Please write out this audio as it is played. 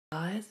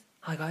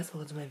Hi guys,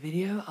 welcome to my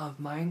video of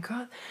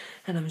Minecraft,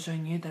 and I'm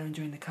showing you that I'm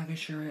doing the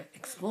Kagoshura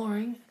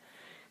exploring.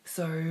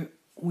 So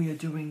we are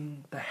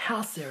doing the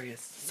house areas.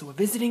 So we're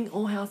visiting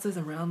all houses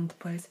around the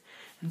place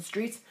and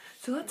streets.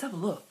 So let's have a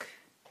look.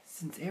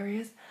 Since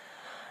areas,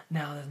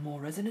 now there's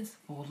more residents,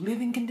 more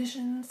living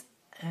conditions,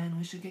 and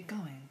we should get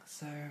going.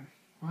 So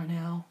right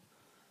now,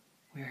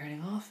 we're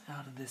heading off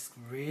out of this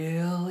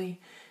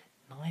really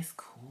nice,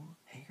 cool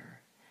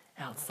acre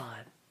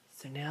outside.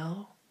 So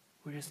now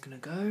we're just gonna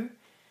go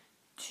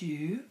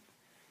to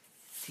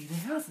see the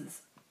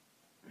houses.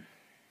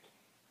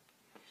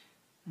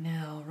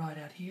 Now, right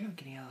out here, I'm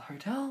getting out of the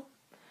hotel,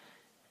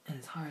 and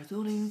it's higher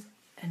buildings,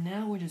 and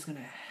now we're just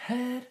gonna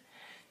head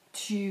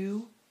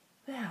to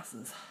the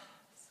houses.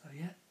 So,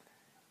 yeah,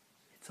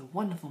 it's a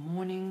wonderful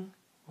morning.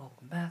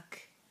 Welcome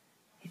back.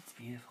 It's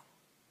beautiful.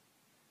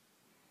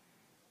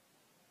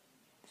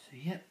 So,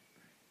 yeah,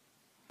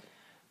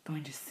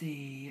 going to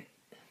see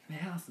the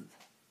houses.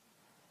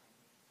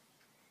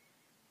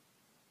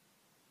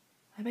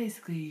 I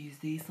basically use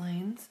these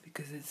lanes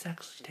because it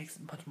actually takes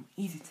it much more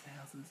easy to the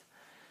houses.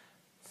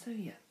 So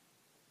yeah.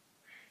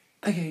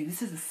 Okay,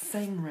 this is the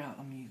same route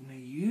I'm going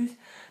to use,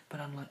 but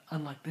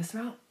unlike this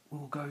route,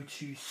 we'll go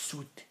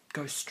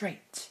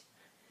straight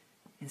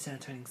instead of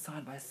turning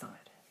side by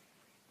side.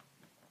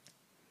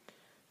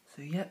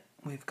 So yep,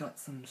 we've got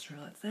some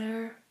streetlights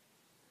there,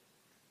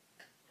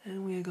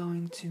 and we are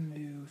going to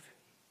move.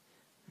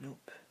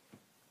 Nope.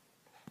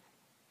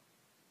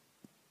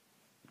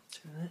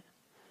 Turn it.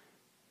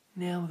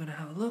 Now we're going to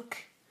have a look,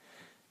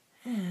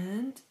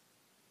 and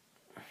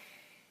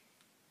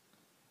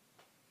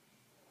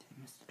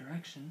miss the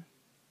direction,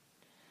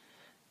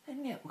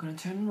 and yeah, we're going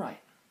to turn right.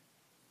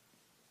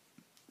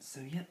 So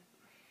yep,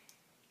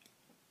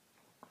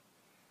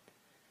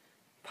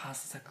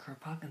 past the Sakura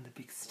Park and the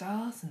big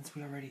star, since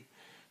we already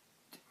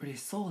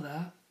saw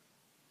that,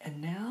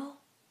 and now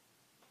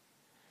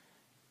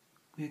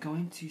we're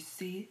going to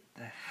see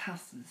the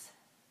houses.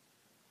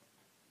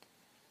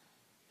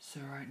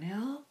 So right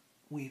now,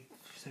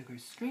 go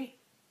straight,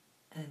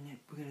 and yep,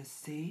 we're going to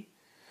see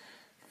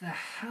the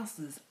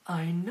houses.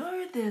 I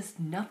know there's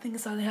nothing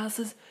inside the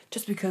houses,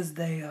 just because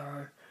they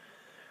are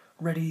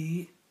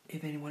ready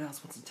if anyone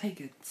else wants to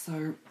take it.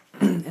 So,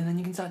 and then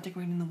you can start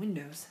decorating the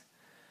windows.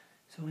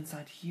 So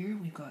inside here,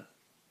 we've got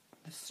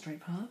the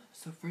straight path.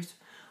 So first,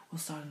 we'll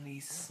start on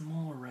these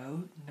small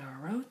narrow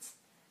roads.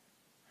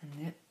 And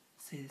yep,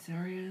 see these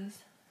areas?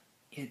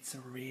 It's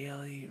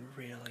really,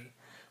 really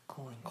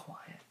cool and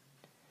quiet.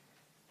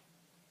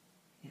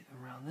 Yep,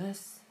 around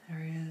this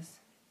areas,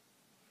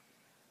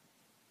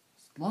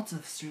 lots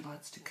of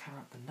streetlights to cover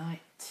up the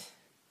night.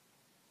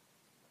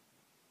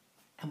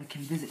 And we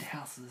can visit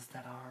houses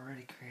that are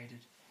already created.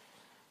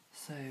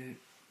 So,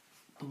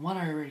 the one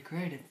I already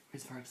created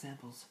is for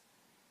examples.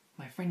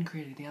 My friend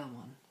created the other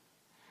one.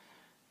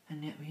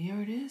 And yet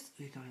here it is,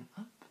 we're going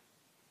up.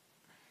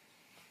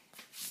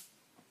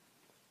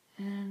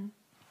 And,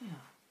 yeah.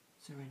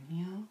 So in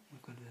here,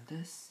 we've got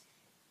this.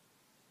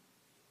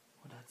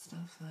 All that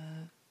stuff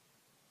there.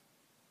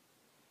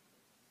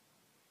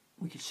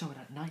 We could show it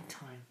at night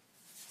time.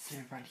 So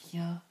right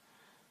here,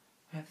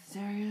 we have this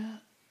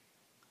area.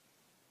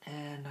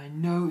 And I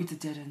know it's a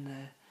dead end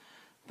there,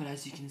 but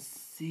as you can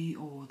see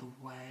all the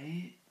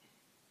way,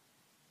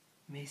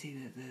 you may see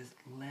that there's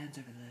lands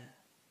over there.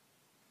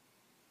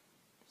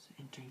 So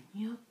entering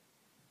here,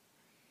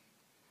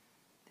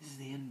 this is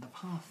the end of the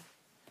path.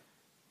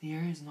 The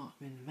area has not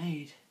been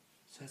made,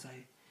 so as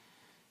I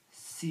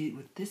see it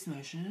with this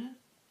motion,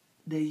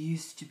 there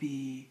used to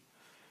be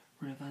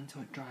river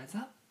until it dries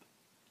up.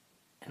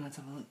 And let's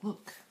have a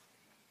look.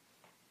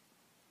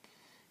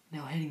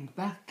 Now heading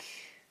back,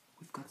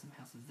 we've got some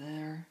houses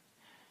there.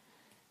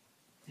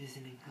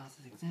 Visiting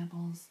houses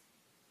examples.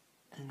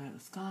 And go to the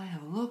sky,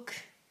 have a look.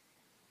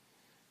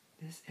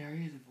 This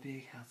area is a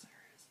big house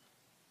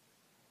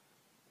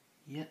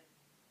area. Yep.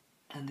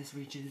 And this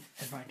reaches,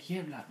 right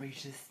here, that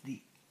reaches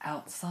the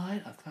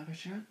outside of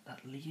Kagoshura,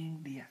 that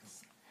leading the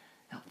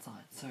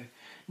outside. So,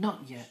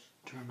 not yet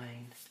to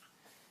remain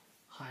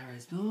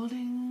high-rise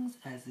buildings,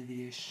 as the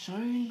video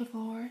shown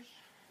before.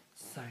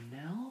 So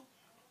now,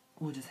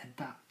 we'll just head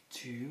back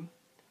to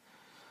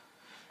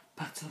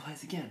the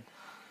place again.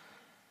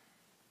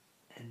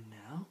 And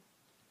now,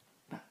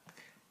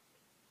 back.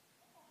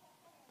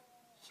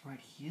 So right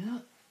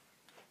here,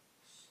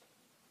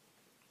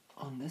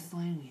 on this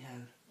lane we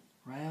have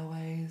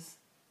railways,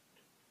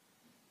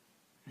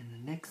 and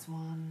the next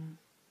one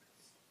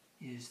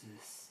is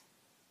this.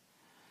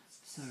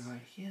 So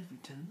right here, if we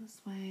turn this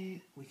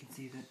way, we can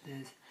see that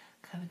there's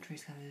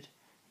trees covered,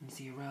 and you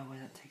see a railway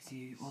that takes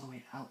you all the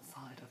way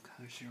outside of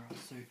Kagoshura.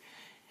 So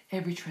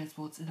every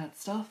transport and that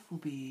stuff will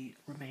be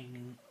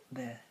remaining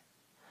there.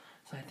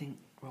 So I think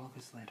roller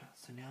coaster later.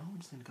 So now we're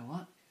just going to go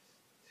up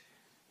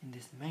in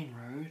this main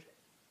road.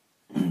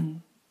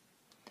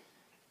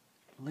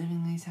 Living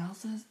in these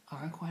houses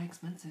are quite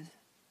expensive.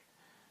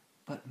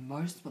 But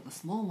the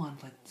small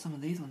ones, like some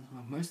of these ones,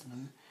 well, most of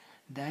them,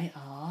 they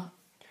are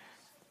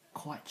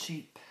quite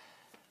cheap.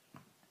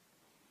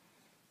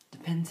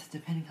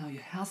 Depending how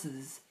your house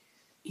is,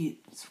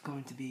 it's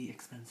going to be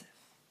expensive.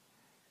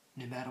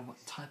 No matter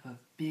what type of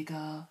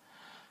bigger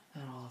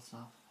and all that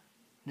stuff.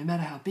 No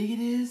matter how big it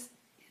is,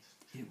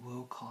 it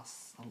will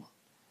cost a lot.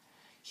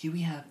 Here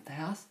we have the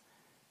house,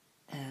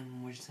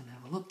 and we're just going to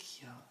have a look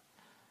here.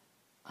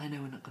 I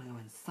know we're not going to go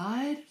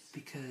inside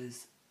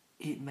because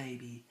it may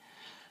be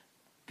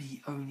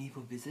only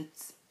for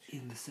visits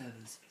in the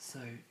servers. So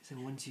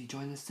once you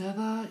join the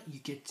server, you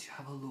get to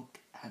have a look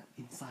at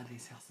inside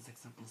these houses.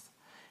 Example.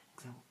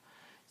 So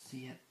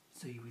yeah,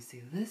 so you will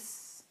see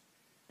this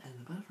and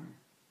the bathroom,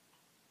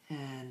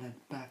 and the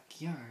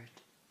backyard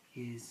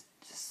is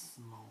just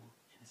small.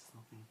 There's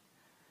nothing.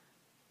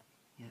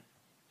 Yeah.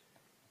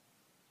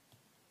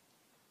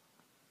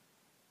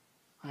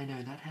 I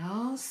know that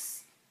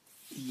house.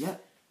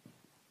 Yep.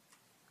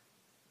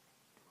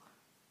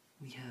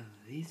 We have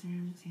these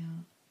rooms here.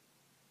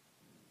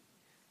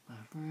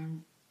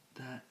 Bathroom,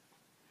 that,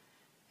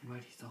 and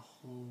right here's the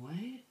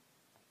hallway,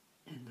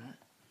 and that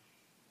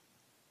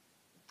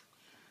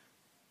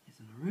is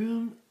in the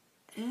room,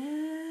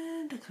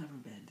 and a cover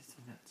bed is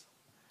in that.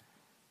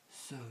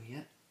 So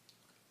yeah.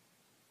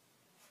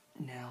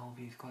 Now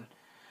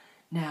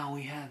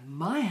we have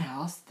my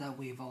house that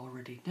we've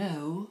already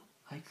know.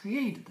 I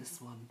created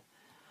this one.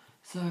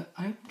 So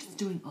I'm just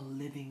doing a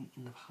living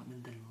in the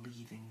apartment then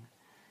leaving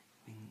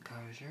in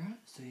Kagoshura.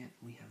 So yeah,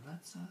 we have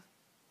that stuff.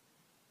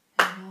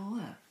 And all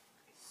that.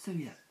 So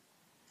yeah.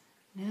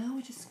 Now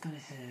we're just gonna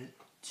head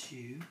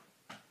to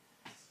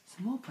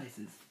some more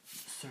places.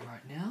 So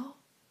right now,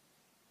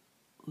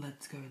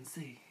 let's go and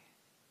see.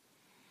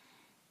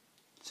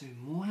 So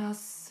more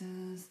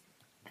houses,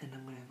 and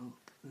I'm gonna have a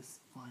look at this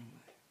flying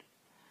mode.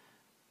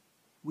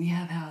 We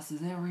have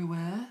houses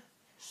everywhere,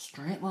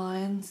 straight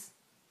lines,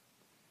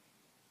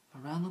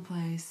 around the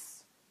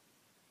place,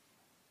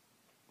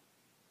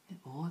 and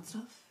all that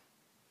stuff.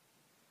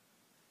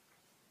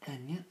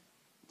 And yep,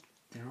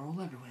 they're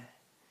all everywhere.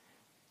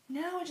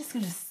 Now we're just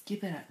going to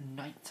skip it at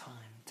night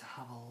time to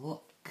have a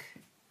look.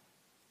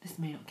 This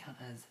may not count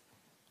as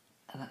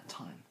at that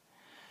time.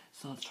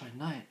 So let's try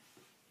night.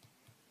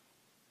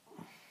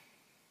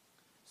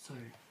 So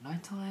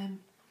nighttime,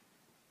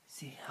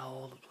 see how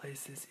all the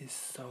places is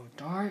so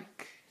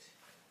dark.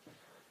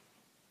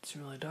 It's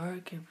really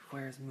dark,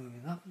 everywhere is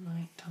moving up at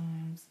night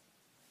times.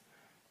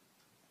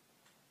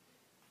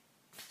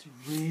 It's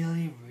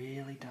really,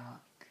 really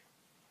dark.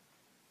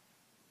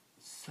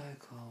 So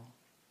cool.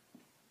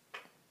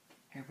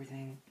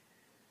 Everything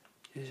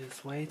is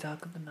just way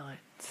dark at the night.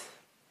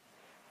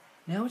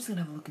 Now we're just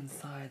gonna have a look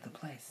inside the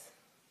place.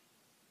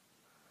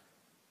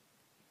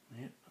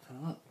 Yep, let's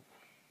have a look.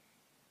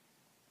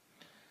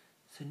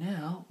 So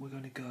now we're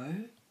gonna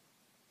go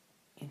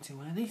into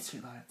one of these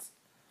street lights.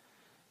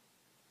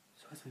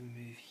 So as we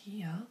move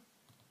here,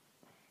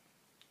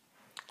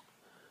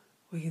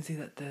 we can see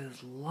that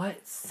there's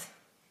lights.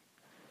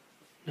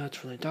 Now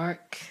it's really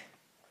dark.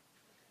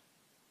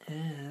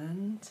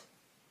 And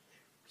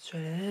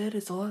straight ahead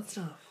is all that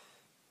stuff.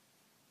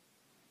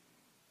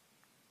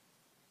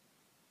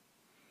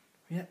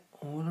 Yep,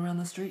 all around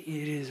the street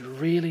it is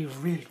really,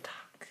 really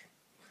dark.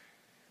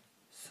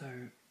 So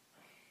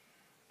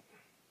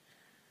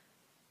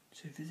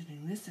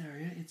visiting this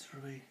area, it's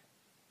really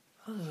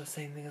the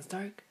same thing as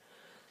dark.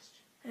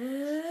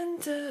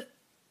 And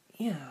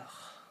yeah,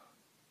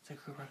 so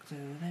go back to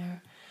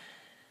there.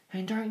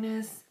 And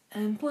darkness,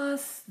 and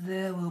plus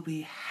there will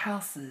be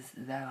houses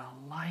that are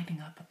lighting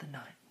up at the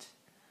night.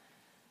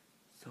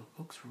 So it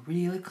looks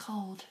really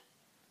cold.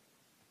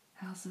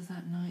 Houses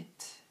at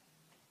night.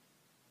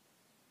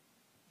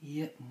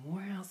 Yep,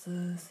 more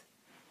houses,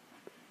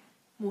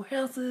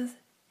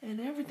 and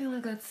everything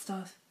like that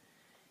stuff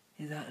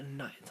is at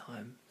night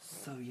time.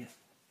 So yeah,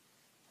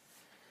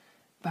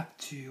 back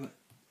to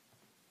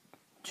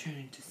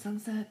turning to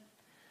sunset.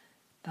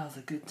 That was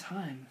a good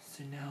time.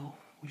 So now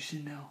we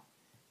should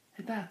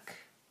head back.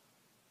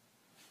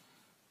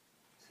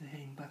 So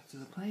heading back to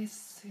the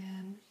place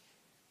again.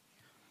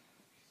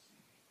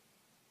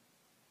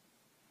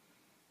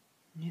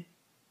 Yep.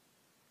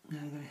 Now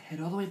we're gonna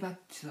head all the way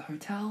back to the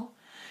hotel.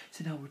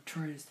 So now we're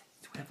tourists.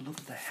 So we have a look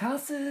at the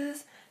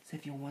houses. So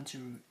if you want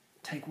to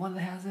take one of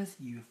the houses,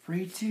 you're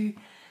free to.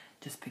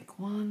 Just pick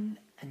one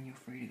and you're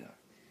free to go.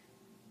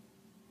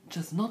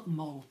 Just not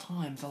multiple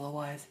times,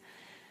 otherwise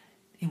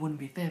it wouldn't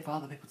be fair for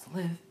other people to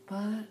live,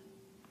 but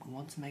we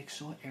want to make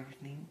sure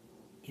everything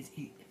is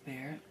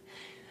fair.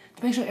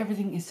 To make sure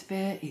everything is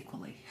fair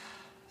equally.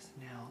 So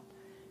now,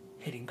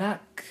 heading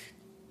back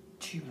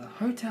to the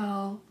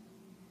hotel,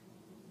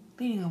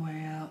 leading our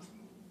way out.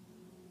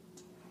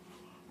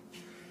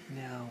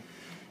 Now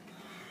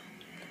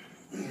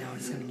we're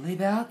just going to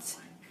leave out,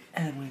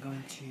 and we're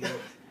going to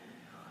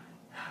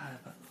have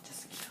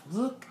just a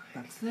look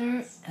back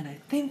there, and I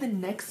think the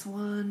next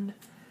one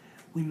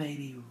we may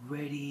be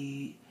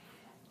ready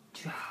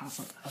to have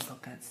a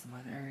look at some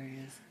other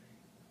areas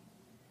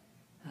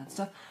and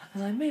stuff.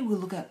 And I may will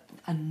look at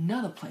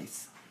another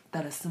place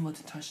that is similar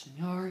to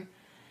Toshinori,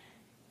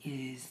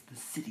 is the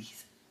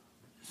cities.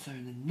 So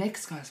the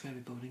next skyscraper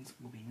buildings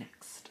will be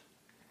next.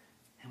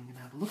 And we're going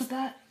to have a look at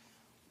that,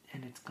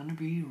 and it's gonna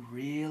be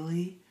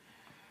really,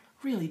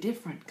 really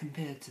different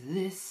compared to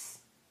this.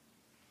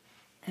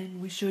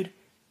 And we should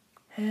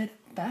head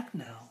back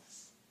now.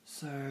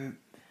 So,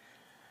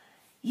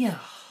 yeah,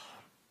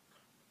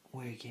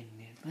 we're getting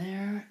it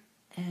there,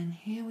 and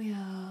here we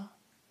are.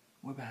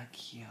 We're back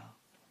here.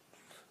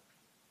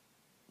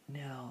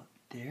 Now,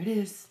 there it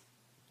is.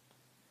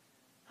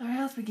 Our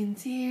house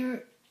begins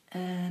here,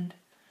 and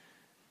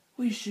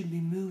we should be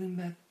moving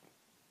back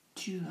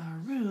to our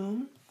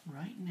room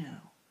right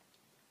now.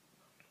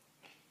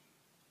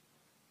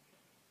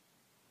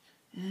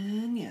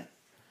 And yeah,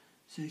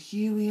 so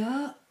here we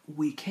are.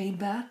 We came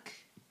back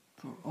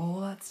for all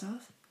that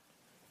stuff,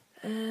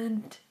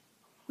 and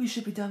we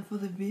should be done for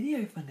the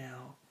video for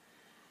now.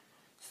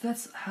 So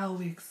that's how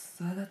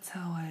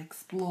I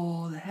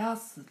explore the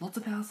house. There's lots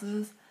of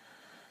houses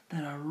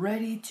that are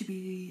ready to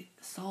be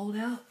sold,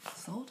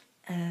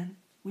 and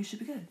we should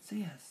be good. So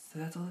yes, so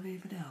that's all the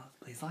video for now.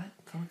 Please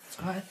like, comment,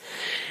 subscribe,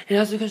 and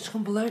also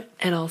comment below,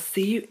 and I'll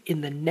see you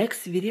in the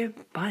next video.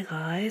 Bye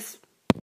guys.